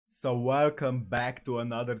So welcome back to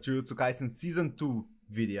another Jujutsu Kaisen Season 2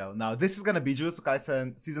 video. Now this is gonna be Jujutsu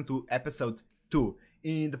Kaisen Season 2 Episode 2.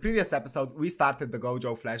 In the previous episode we started the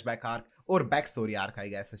Gojo flashback arc, or backstory arc I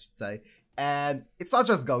guess I should say. And it's not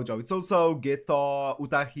just Gojo, it's also Geto,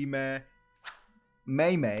 Utahime,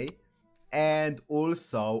 Mei Mei, and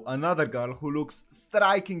also another girl who looks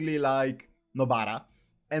strikingly like Nobara.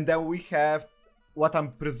 And then we have what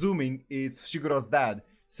I'm presuming is Fushiguro's dad,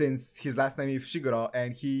 since his last name is Fushiguro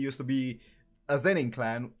and he used to be a Zenin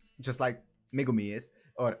clan, just like Megumi is,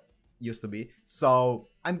 or used to be. So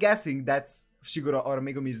I'm guessing that's Fushiguro or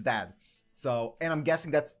Megumi's dad. So, and I'm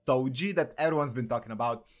guessing that's Toji that everyone's been talking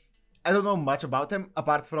about. I don't know much about him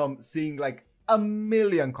apart from seeing like a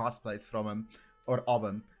million cosplays from him or of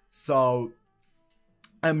him. So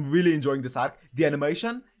I'm really enjoying this arc. The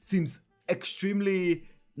animation seems extremely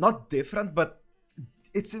not different, but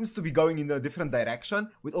it seems to be going in a different direction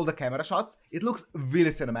with all the camera shots. It looks really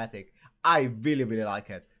cinematic. I really like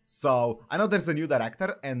it. So I know there's a new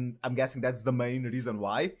director and I'm guessing that's the main reason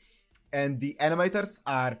why. And the animators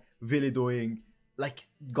are really doing like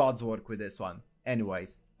God's work with this one.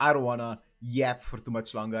 Anyways, I don't wanna yap for too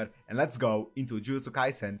much longer and let's go into Jujutsu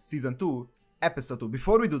Kaisen Season 2 Episode 2.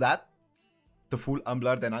 Before we do that, the full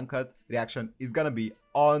unblurred and uncut reaction is gonna be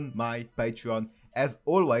on my Patreon. As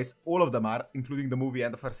always, all of them are, including the movie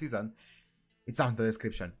and the first season. It's down in the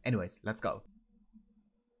description. Anyways, let's go.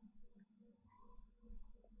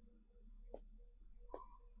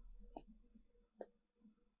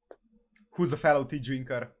 Who's a fellow tea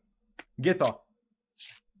drinker? Geto.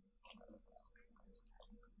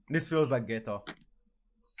 This feels like Geto.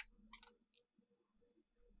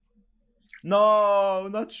 No,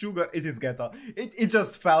 not sugar. It is Geto. It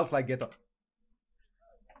just felt like Geto.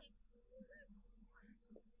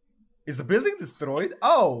 Is the building destroyed?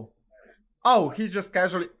 Oh! Oh, he's just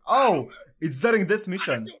casually... Oh! It's during this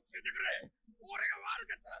mission.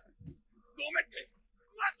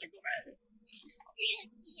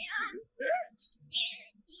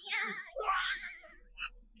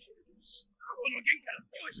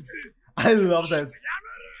 I love this.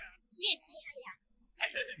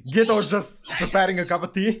 Geto was just preparing a cup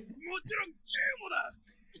of tea.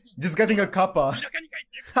 Just getting a cuppa.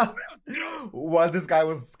 While this guy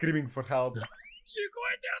was screaming for help.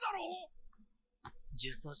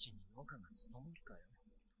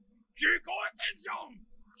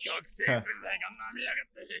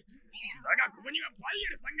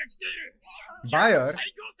 Buyer?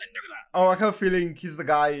 Oh, I have a feeling he's the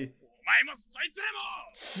guy.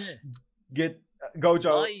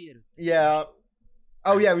 Gojo. Yeah.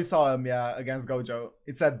 Oh yeah, we saw him, yeah, against Gojo.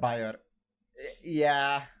 It said Buyer.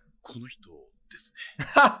 Yeah.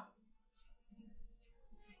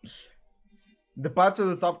 Departure of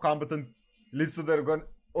the top combatant leads to the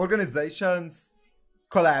organization's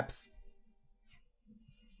collapse.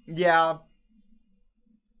 Yeah.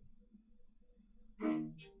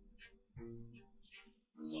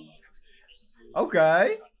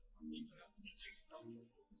 Okay.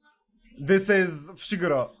 This is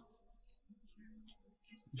Fushiguro.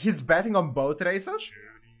 He's betting on both races?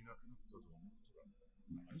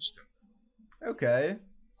 Okay.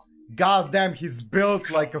 God damn, he's built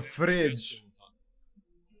like a fridge.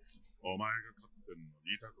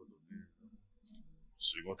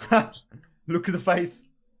 Look at the face.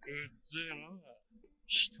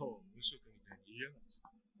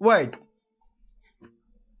 Wait.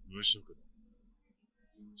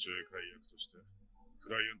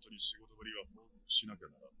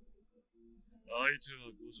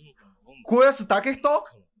 Koyasu Takehito?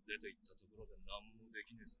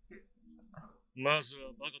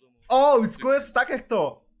 Oh, it's Koyasu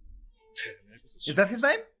Takehito. Is that his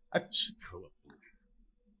name?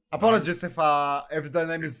 Apologies if the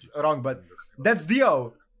name is wrong, but that's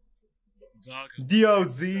Dio. Dio,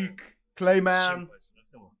 Zeke, Clayman,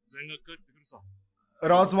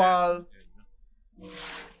 Roswell.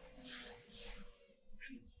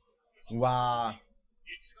 Wow.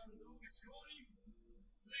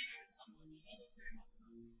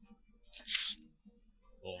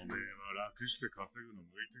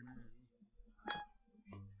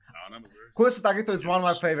 Koyasu Takehito is one of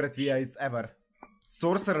my favorite VAs ever.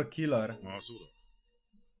 Sorcerer Killer.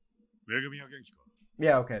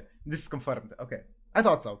 Yeah, okay. This is confirmed. Okay. I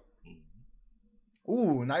thought so.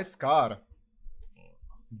 Ooh, nice car.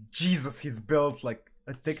 Jesus, he's built like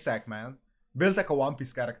a Tic Tac, man. Built like a One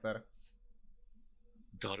Piece character.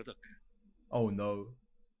 Oh no.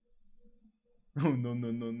 Oh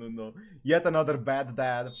no. Yet another bad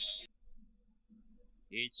dad.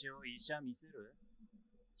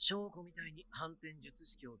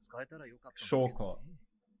 Shoko.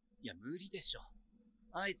 いや無理でしょ。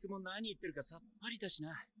あいつも何言ってるかさっぱりだし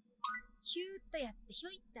な。ヒューッとやってひょ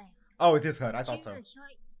いったよ。Oh, it is her. I ヒュ thought so. ーひょ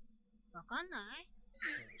い。わかんない？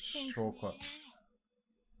 Sure.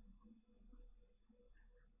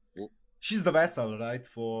 お、 She's the vessel, right?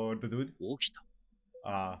 For the dude? 起きた。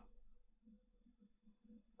Ah.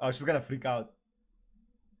 Oh, she's gonna freak out.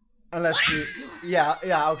 Unless she... Yeah,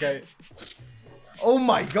 yeah, okay. Oh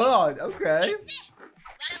my god, okay.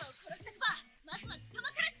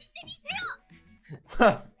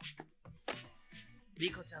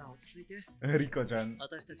 リコちゃん落ち着いて。リコちゃん。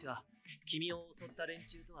私たちは君を襲った連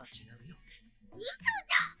中とは違うよ。嘘じ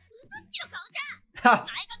ゃん！嘘つきの顔じゃん！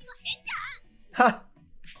前髪も変じゃ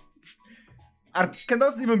ん！ Can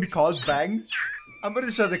those even be called bangs? I'm pretty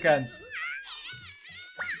sure they can't.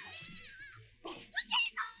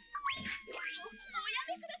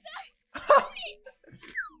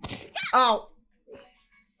 Ow!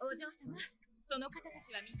 お嬢様、その方た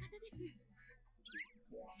ちは味方です。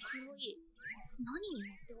黒い、何に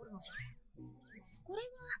乗っておるのじゃ。これは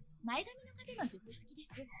前髪の方の術式で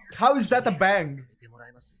す。How is that a bang?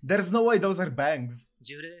 There's no way those are bangs.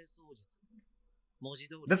 呪霊操術。文字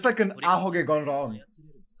通り。 That's like an ahoge gone wrong.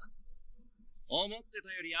 思って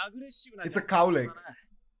たよりアグレッシブな。 It's a cowlick.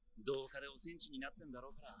 どうかでおセンチになってんだろ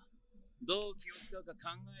うから。どう気を使うか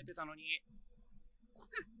考えてたのに。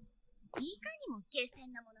いかにも下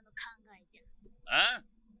船なものの考えじゃ。ああ、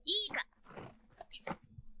いいか。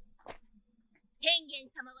天元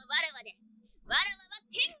様はわらわで、わらわは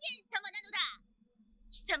天元様なのだ。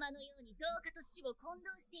貴様のように同化と死を混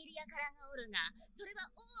同している輩がおるが、それ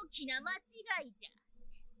は大きな間違いじゃ。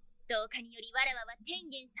同化によりわらわは天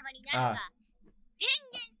元様になるが、天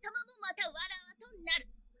元様もまたわらわとな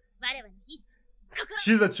る。わらわの意志、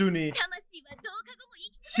心、 She's a chuny. 魂は同化後も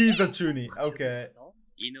生き続ける。 She's a chuny. Okay.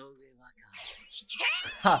 井上若。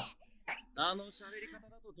Ha. あの喋り方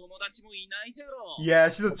だと友達もいないじゃろ。 Yeah,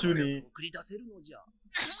 she's a chuny. 送り出せるのじゃ。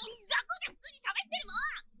学校じゃ普通に喋ってるも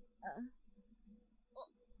ん。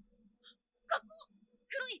学校、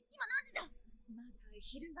黒い、今何時じゃ。まだ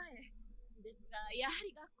昼前ですが、やは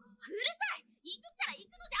り学校はうるさい。行くったら行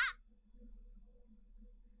くのじゃ。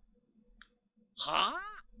はあ、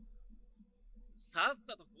さっ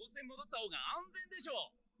さと高専戻った方が安全でしょ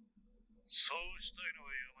う。そうしたいの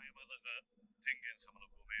は山々だが、天元様の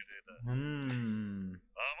ご命令だ。天内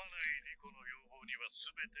リコの要望には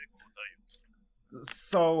全て答えよ。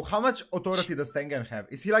 So, how much authority does Tengen have?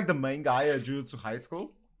 Is he like the main guy at Jujutsu High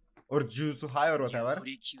School? Or Jujutsu High or whatever?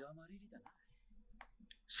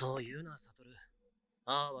 そう言うな、サトル。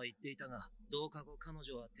ああは言っていたが、同化後彼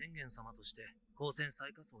女は天元様として高専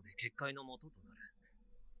最下層で結界の元となる。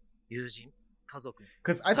友人、家族、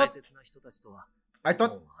 I 大切な人たちとは thought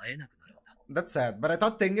もう会えなくなるんだ。 that's sad, but I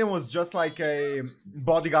thought Tengen was just like a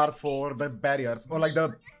bodyguard for the barriers, or like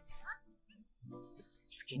the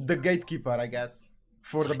gatekeeper, I guess,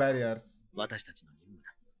 for the barriers. 私たちの任務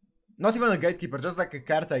だ。 Not even a gatekeeper, just like a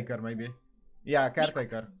caretaker, maybe. Yeah,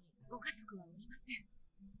 caretaker. ご家族はおりません。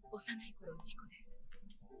幼い頃事故で、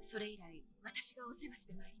それ以来私がお世話し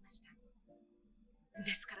てまいりました。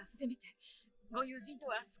ですからせめてご友人と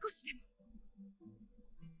は少しでも。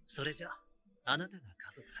それじゃあ、あなたが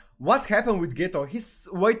家族だ。 What happened with Geto? He's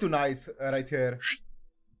way too nice right here.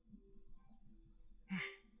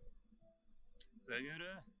 すぐ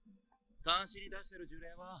る、監視に出してる呪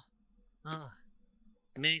霊は、ああ、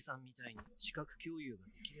メイさんみたいに視覚共有が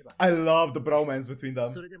できれば。 I love the bromance between them.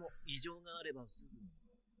 それでも異常があればすぐに。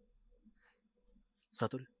サ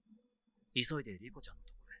トル、急いでリコちゃんの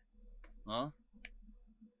ところへ。あ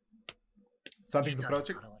Something's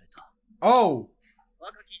approaching. 現れた。 Oh!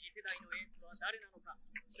 若き次世代のエースは誰なのか、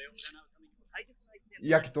それを占うためにも最適な一点。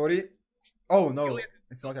 Yakitori? Oh no,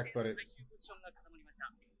 it's not Yakitori. 最終ポジションが固まりました。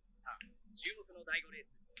さあ、注目の第5レー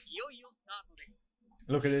ス、いよいよスタートです。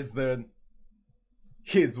 Look at this dude.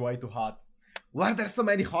 He's way too hot. Why are there so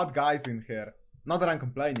many hot guys in here? Not that I'm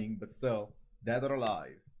complaining, but still. Dead or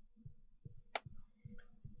alive.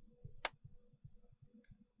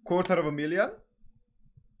 $250,000?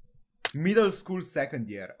 Middle school second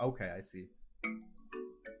year. Okay, I see.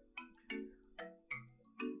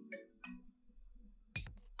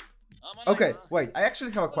 Okay, wait. I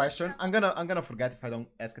actually have a question. I'm gonna forget if I don't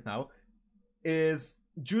ask it now. Is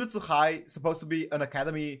Jujutsu High supposed to be an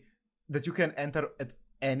academy that you can enter at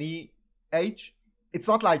any age? It's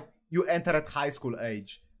not like you enter at high school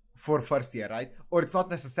age for first year, right? Or it's not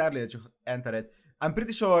necessarily that you enter it. I'm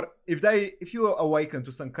pretty sure if you awaken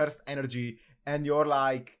to some cursed energy and you're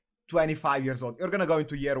like 25 years old, you're gonna go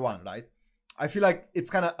into year 1, right? I feel like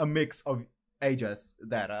it's kind of a mix of ages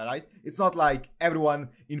there, right? It's not like everyone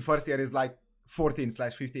in first year is like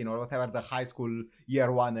 14/15 or whatever the high school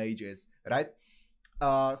year 1 age is, right?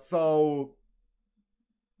 So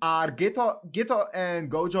are Geto and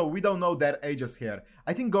Gojo, we don't know their ages here.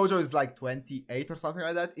 I think Gojo is like 28 or something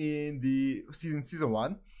like that in the season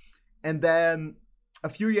 1. And then a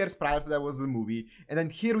few years prior to that was the movie. And then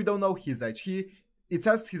here we don't know his age. It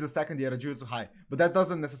says he's a second year at Jujutsu High, but that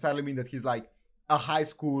doesn't necessarily mean that he's like a high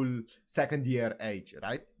school second year age,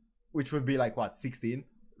 right? Which would be like what, 16?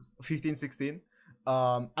 15, 16?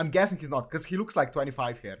 I'm guessing he's not, because he looks like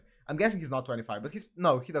 25 here. I'm guessing he's not 25, but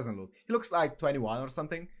no, he doesn't look. He looks like 21 or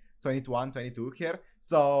something. 21, 22 here.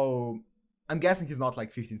 So I'm guessing he's not like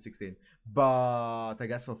 15, 16. But I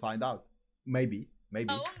guess we'll find out. Maybe.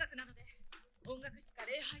 音楽室か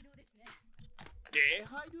礼拝堂ですね。礼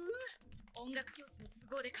拝堂？音楽教師の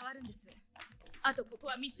都合で変わるんです。あとここ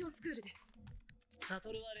はミッションスクールです。サ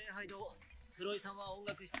トルは礼拝堂、黒井さんは音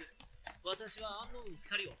楽室、私はアンノウン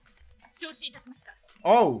2人を。承知いたしました。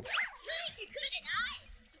Oh! ついてくるでな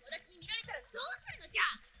い。友達に見られたらどうするのじゃ。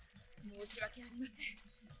申し訳ありません。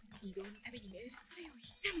移動のたびにメールするよう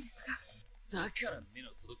言ったのですが。だから目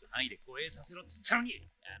の届く範囲で護衛させろって言ったのに、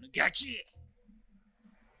あのガキ。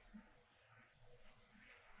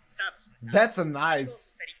That's a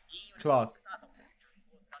nice clock.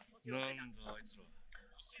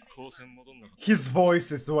 His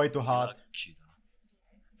voice is way too hot.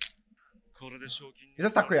 Is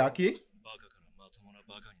that takoyaki?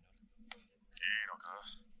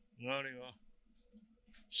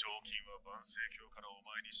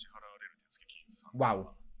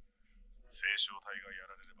 Wow.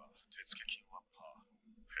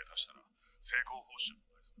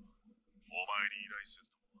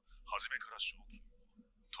 初めから賞金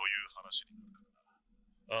という話になるか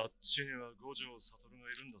らな。あっちには五条悟が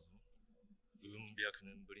いるんだぞ。うん百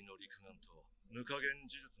年ぶりの陸眼と無加減呪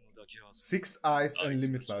術の抱き合わせ。Six eyes and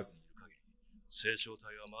limitless. 聖書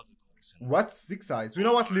体はまず殺せない。What's six eyes? We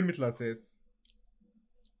know what limitless is. 3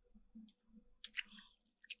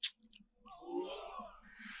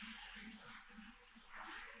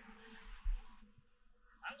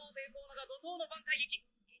号抵抗のが怒涛の挽回劇。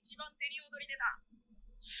一番手に躍り出た。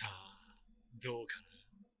さあ、どうかな。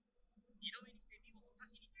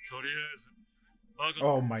とりあえず、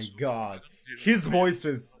Oh my god. His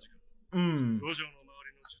voices. 五条の周りの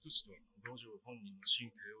術師と五条本人の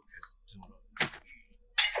神経を削ってもらう。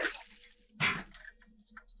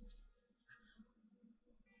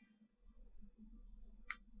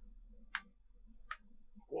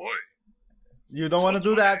おい You don't want to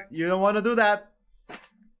do that. You don't want to do that.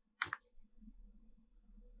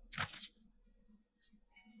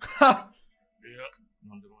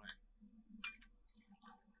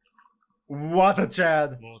 What a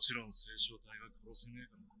Chad. もちろん聖書体は殺せねえ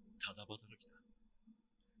から、ただ働きだ。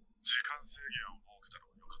時間制限を設けたの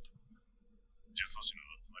は良かった。呪詛師の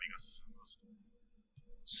集まりがスムーズだ。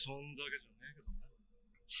そんだけじゃねえけどな。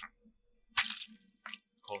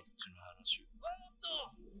こっちの話。おっ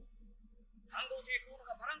と !3 号艇コード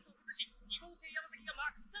がバランスを崩し、2号艇山崎がま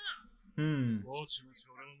くったもちもち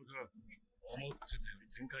俺の向かう。思ってたより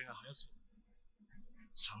展開が早そうだ。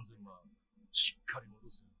3000万、しっかり戻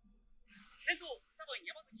せよ。先頭、多分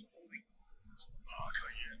山崎大食い。バ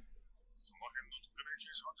カ言え。その辺の特命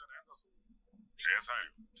禁止なんじゃねえんだぞ。天才。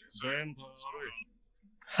電波悪い。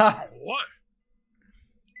Ha! おい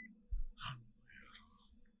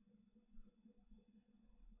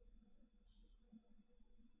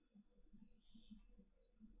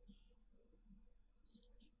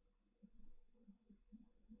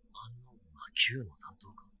9の3等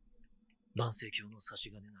か。万世鏡の差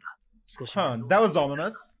し金なら少し。Huh, that was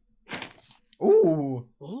ominous. Ooh.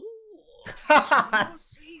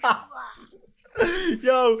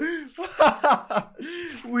 Yo.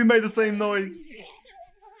 We made the same noise.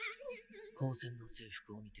 光線の制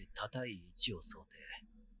服を見て叩い1を想定。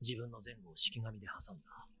自分の前後を式紙で挟ん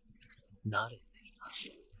だ。慣れてるな。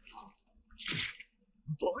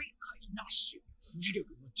媒介なし。磁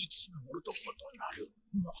力の術師のものと異なる。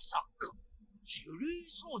まさか。呪霊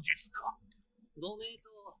操術か。ご名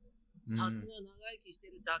答。さすが長生きして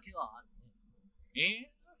るだけはある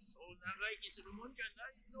ね。そう長生きするもんじゃな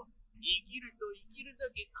いぞ。生きると生きるだ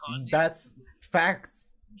け金。That's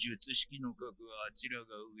facts. 術式の格はあちらが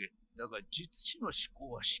上。だが術師の思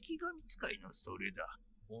考は式神使いのそれだ。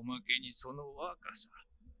おまけにその若さ。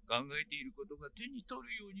考えていることが手に取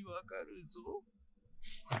るようにわかるぞ。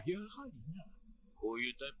やはりな。こうい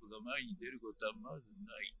うタイプが前に出ることはまず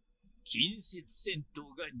ない。近接戦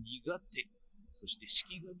闘が苦手。そして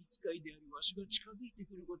式神使いであるわしが近づいて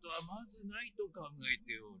くることはまずないと考え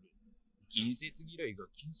ておる。近接嫌いが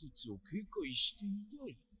近接を警戒していな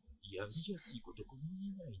い。やりやすいことこの上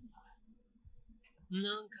ないな。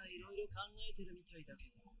なんかいろいろ考えてるみたいだけ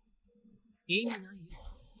ど。意味ないよ。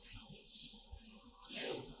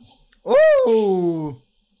おお。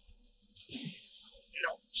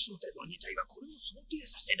初手の2体はこれを想定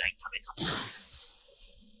させないためか。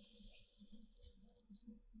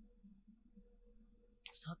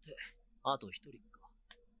さて、あと一人か。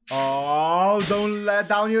Oh, don't let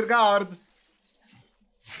down your guard.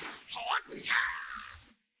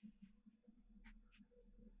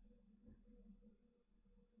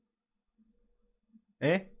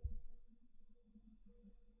 え？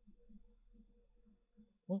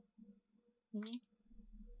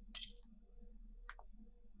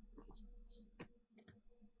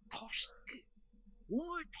お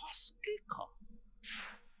前助けか。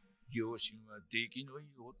両親は出来のいい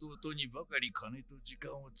弟にばかり金と時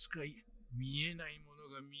間を使い、見えないもの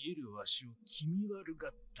が見えるわしを気味悪が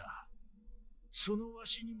った。そのわ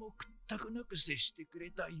しにも屈託なく接してく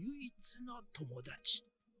れた唯一の友達。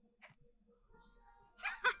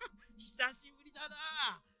久しぶりだ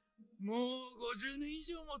な。もう50年以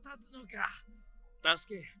上も経つのか。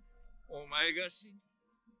助け、お前が死ん。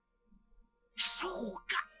そうか。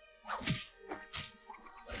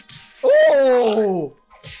Oh!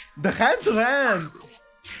 The hand to hand!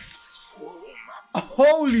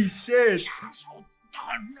 Holy shit!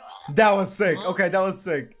 That was sick. Okay, that was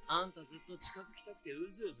sick.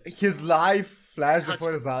 His life flashed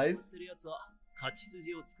before his eyes. 勝ち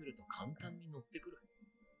筋を作ると簡単に乗ってくる。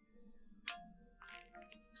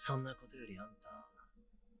そんなことよりあんた、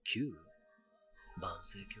旧万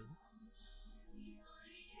世教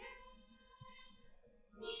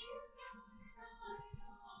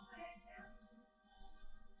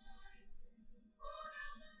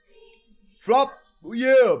Flop!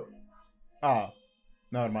 Yeah! Ah,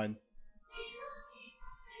 never mind.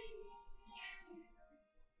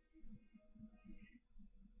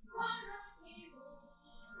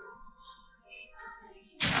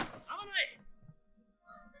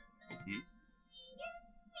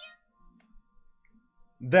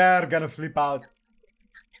 They're gonna flip out.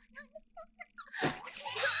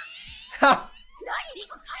 Ha!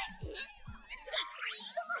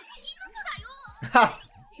 Ha!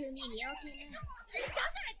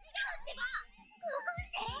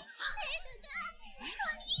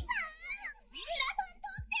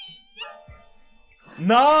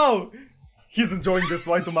 No! He's enjoying this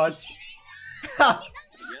way too much. Ha!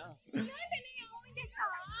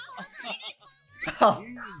 Ha!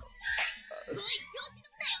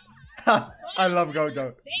 Ha! I love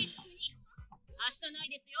Gojo.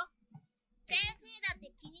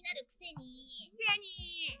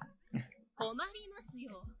 困ります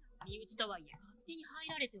よ。身内とはいえ勝手に入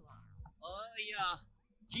られては。あ、いや、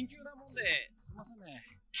緊急なもんですいませんね。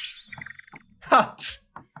Ha!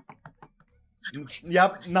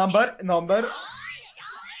 Yep, number.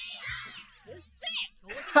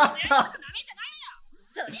 Ha ha!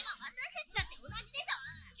 それは私たちだって同じでしょ。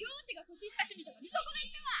教師が年下趣味とか見損ない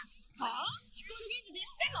ったわ。はあ？ヒコルゲンジです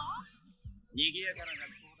っての？賑やかな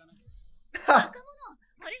学校だな。若者、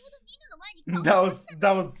あれほどみんなの前に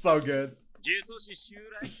That was so good. 重装士襲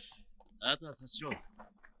来。あとは察しろ。なんか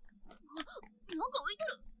浮いと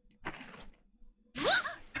る。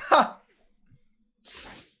Ha!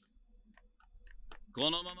 こ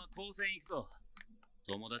のまま高専行くぞ。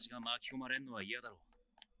友達が巻き込まれんのは嫌だろ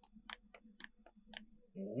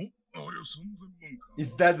う。お、あれ3000万か。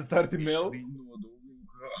Is that the 30 mil? 一緒にいんのは同業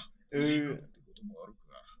か。Uh, ってこともある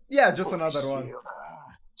か。yeah, just another one.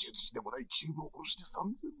 術師でもないチューブを殺して3000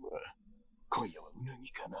万。今夜はうな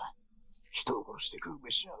ぎかな。人を殺して食う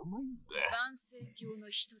飯はうまいんだ。万世教の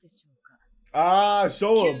人でしょうか。Ah,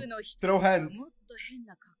 show him. 旧の人 Throw もっ hands. と変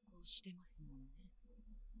な格好してますもんね。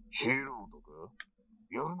ヒーローとか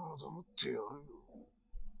やるなら黙ってやるよ。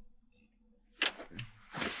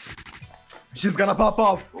She's gonna pop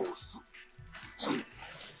off.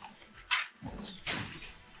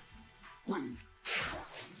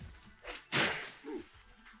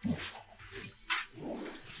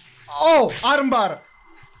 Oh, armbar.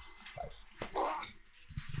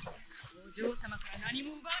 お嬢様から何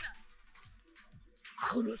も奪うな。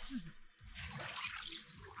殺すぞ。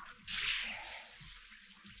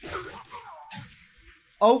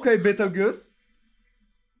Okay, Betelgeuse.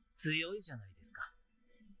 強いじゃないですか。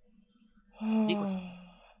リコちゃん。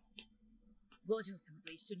五条様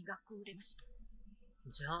と一緒に学校を出ました。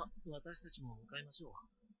じゃあ、私たちも向かいましょう。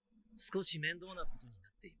少し面倒なことにな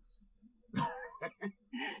っています。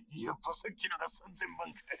やっぱさっきのが3000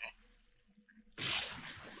万か。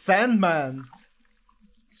Sandman.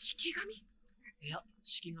 式神？いや、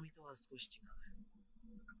式神とは少し違う。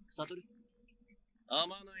サトル？天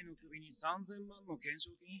内の首に3000万の懸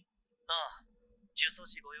賞金？ああ、呪詛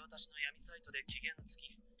師御用達の闇サイトで期限付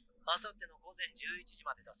き。あさっての午前11時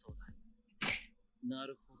までだそうだ。な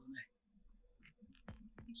るほどね。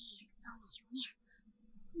2、3、4人。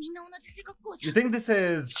みんな同じ背格好じ You ゃん。 think this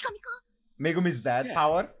is 神か Megumi's dad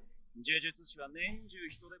power? 呪術師は年中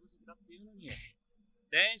人手不足だっていうのに、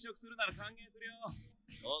転職するなら歓迎するよ。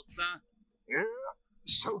おっさん。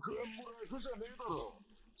職はもらえるじゃねえだろ。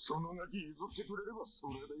そのガキ譲ってくれればそ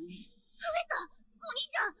れでいい。増えた !5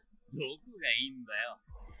 人じゃん。どこがいいんだよ。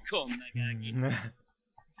こんなガキ。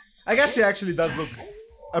I guess he actually does look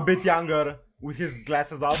a bit younger with his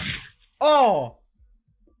glasses up. Oh!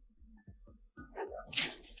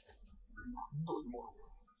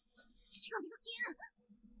 式神が消えん。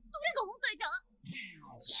どれが本体じゃ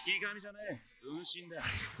ん。式神じゃねえ。分身だ。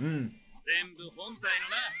Mm. 全部本体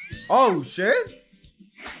のな。 Oh shit!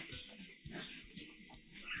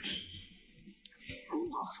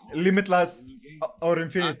 Limitless or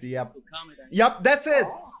infinity, yep. Yep, that's it!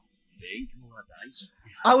 勉強は大事。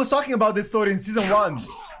 I was talking about this story in season 1.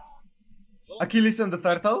 Achilles and the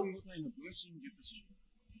turtle. 5体の分身術師。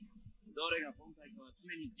どれが本体かは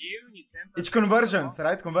常に自由に選択。 It's convergence,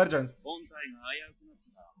 right? Convergence. 本体が危うくなっ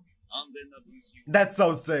たら安全な分身。 That's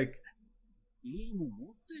so sick. いいもん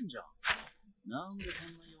持ってんじゃん。なんでそ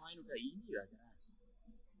んな弱いのか意味わからん。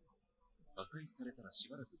破壊されたらし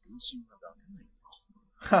ばらく分身は出せない。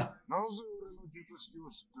 Ha. なぜ俺の術式を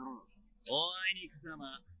知ってる？おあいにくさ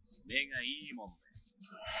ま、目がいいもんで。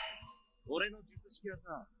俺の術式は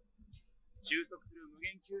さ、収束する無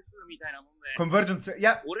限級数みたいなもんで。 Convergence,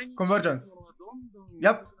 yeah. 俺に Convergence. 近いものはどんどん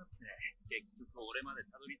Yep. 遅くなって、結局俺まで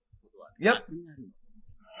たどり着くことは Yep. なくなるの。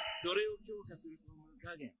それを強化すると無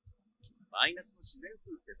加減。マイナスの自然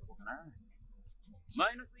数ってとこかな。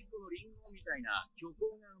マイナス1個のリンゴみたいな虚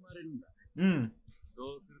構が生まれるんだ。Mm.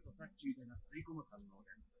 そうするとさっきみたいな吸い込む反応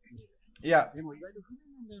が作れる。 Yeah. でも意外と不便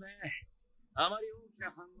なんだよね。あまり大き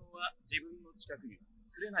な反応は自分の近くには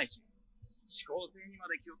作れないし、思考性にま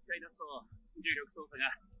で気を使い出すと重力操作が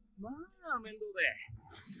まあ面倒で、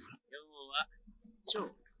要は超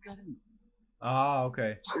疲れる。 Ah,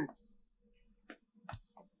 okay.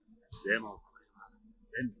 でもこれは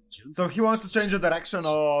全部純 So he wants to change the direction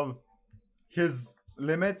of his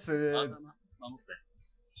limits. 頭守って。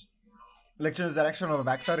 Like change the direction of a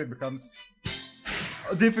vector, it becomes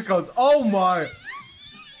difficult. Oh my!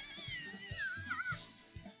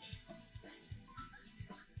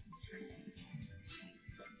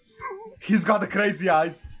 He's got the crazy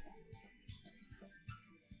eyes.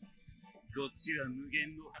 こっちは無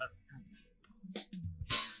限の発散。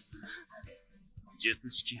術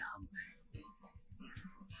式反転。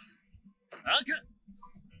赤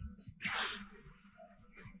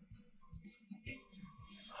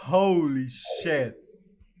Holy shit.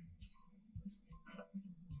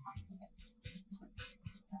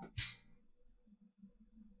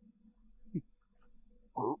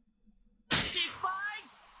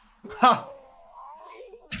 Ha!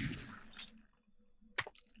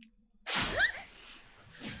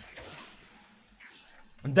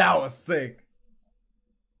 That was sick.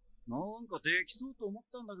 なんかできそうと思っ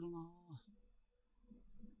たんだけどな。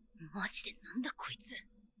マジでなんだこいつ。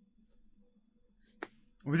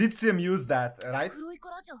 We did see him use that, right? 黒い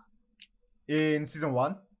からじゃ。ど In season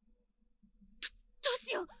 1? う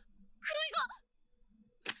しよう。黒いが。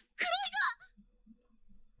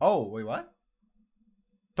 Oh, wait, what?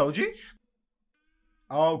 Toji?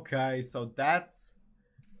 Okay, so that's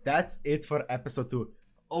it for episode 2.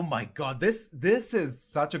 Oh my god, this is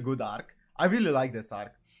such a good arc. I really like this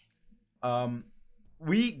arc.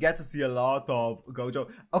 We get to see a lot of Gojo.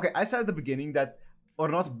 Okay, I said at the beginning that, or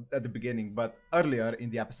not at the beginning, but earlier in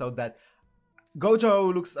the episode, that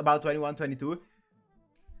Gojo looks about 21, 22.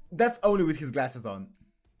 That's only with his glasses on.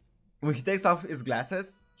 When he takes off his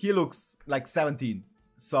glasses, he looks like 17.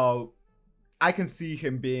 So I can see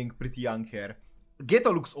him being pretty young here.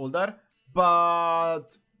 Geto looks older,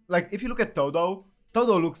 but like if you look at Todo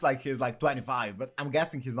looks like he's like 25, but I'm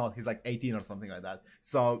guessing he's not. He's like 18 or something like that.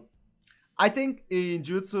 So I think in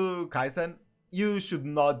Jujutsu Kaisen, you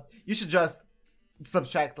should just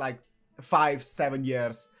subtract like 5-7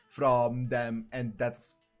 years from them, and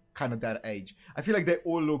that's kind of their age. I feel like they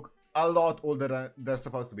all look a lot older than they're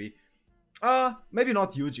supposed to be. Maybe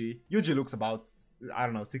not Yuji. Yuji looks about, I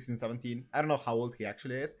don't know, 16, 17. I don't know how old he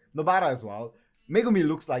actually is. Nobara as well. Megumi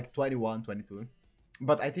looks like 21, 22.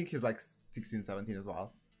 But I think he's like 16, 17 as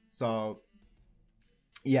well. So,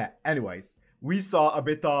 yeah, anyways. We saw a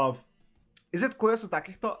bit of... Is it Koyasu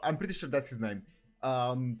Takehito? I'm pretty sure that's his name.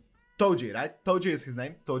 Toji, right? Toji is his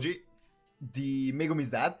name. Toji. The Megumi's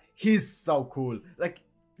dad. He's so cool. Like,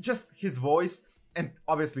 just his voice and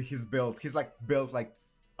obviously his build. He's like built like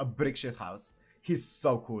a brick shit house. He's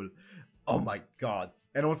so cool. Oh my god.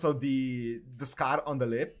 and also the scar on the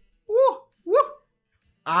lip. Woo! Woo!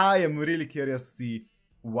 I am really curious to see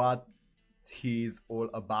what he's all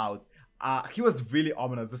about. He was really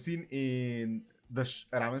ominous. The scene in the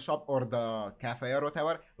ramen shop or the cafe or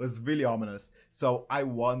whatever was really ominous. So I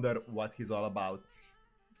wonder what he's all about.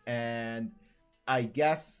 And I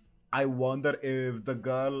guess I wonder if the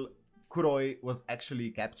girl Kuroi was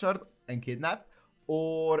actually captured and kidnapped,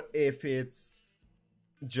 or if it's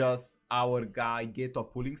just our guy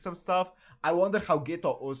Geto pulling some stuff. I wonder how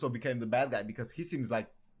Geto also became the bad guy, because he seems like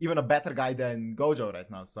even a better guy than Gojo right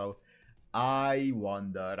now. So I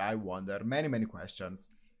wonder, many questions.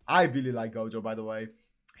 I really like Gojo, by the way.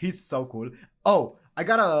 He's so cool. Oh, I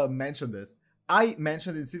gotta mention this. I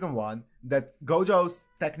mentioned in season 1 that Gojo's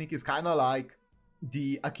technique is kind of like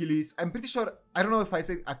the Achilles. I'm pretty sure, I don't know if I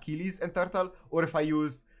said Achilles and Turtle or if I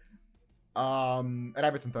used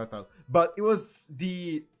Rabbit and Turtle, but it was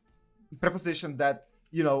the preposition that,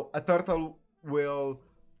 you know, a turtle will,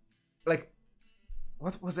 like,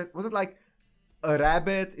 what was it? Was it like a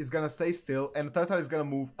rabbit is gonna stay still and a turtle is gonna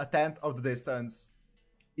move 1/10 of the distance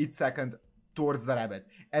each second towards the rabbit?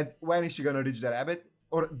 And when is she gonna reach the rabbit?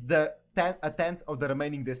 Or the 1/10 of the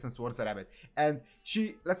remaining distance towards the rabbit. And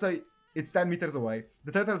she, let's say it's 10 meters away.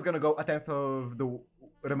 The turtle is gonna go 1/10 of the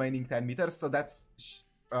remaining 10 meters. So that's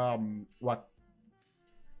what?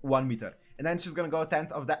 1 meter. And then she's gonna go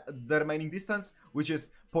 1/10 of the remaining distance, which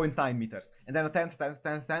is 0.9 meters. And then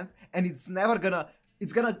 1/10, and it's never gonna,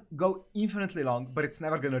 it's gonna go infinitely long, but it's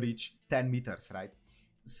never gonna reach 10 meters, right?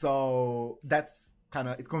 So that's kind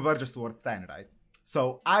of, it converges towards 10, right?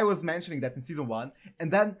 So I was mentioning that in season 1,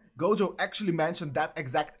 and then Gojo actually mentioned that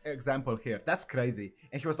exact example here. That's crazy.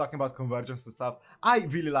 And he was talking about convergence and stuff. I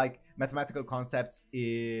really like mathematical concepts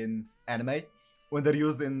in anime when they're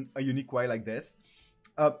used in a unique way like this.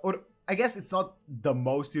 Or I guess it's not the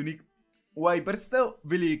most unique way, but it's still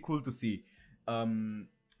really cool to see.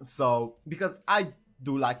 So, because I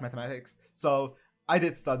do like mathematics, so I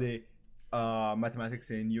did study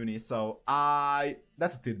mathematics in uni, so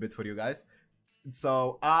that's a tidbit for you guys.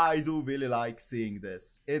 So I do really like seeing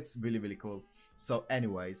this. It's really cool. So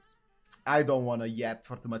anyways, I don't want to yap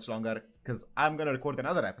for too much longer, because I'm gonna record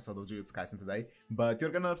another episode of Jujutsu Kaisen today, but you're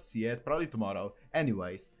gonna see it probably tomorrow.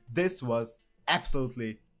 Anyways, this was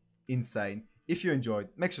absolutely insane. If you enjoyed,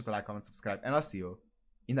 make sure to like, comment, subscribe, and I'll see you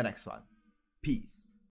in the next one. Peace.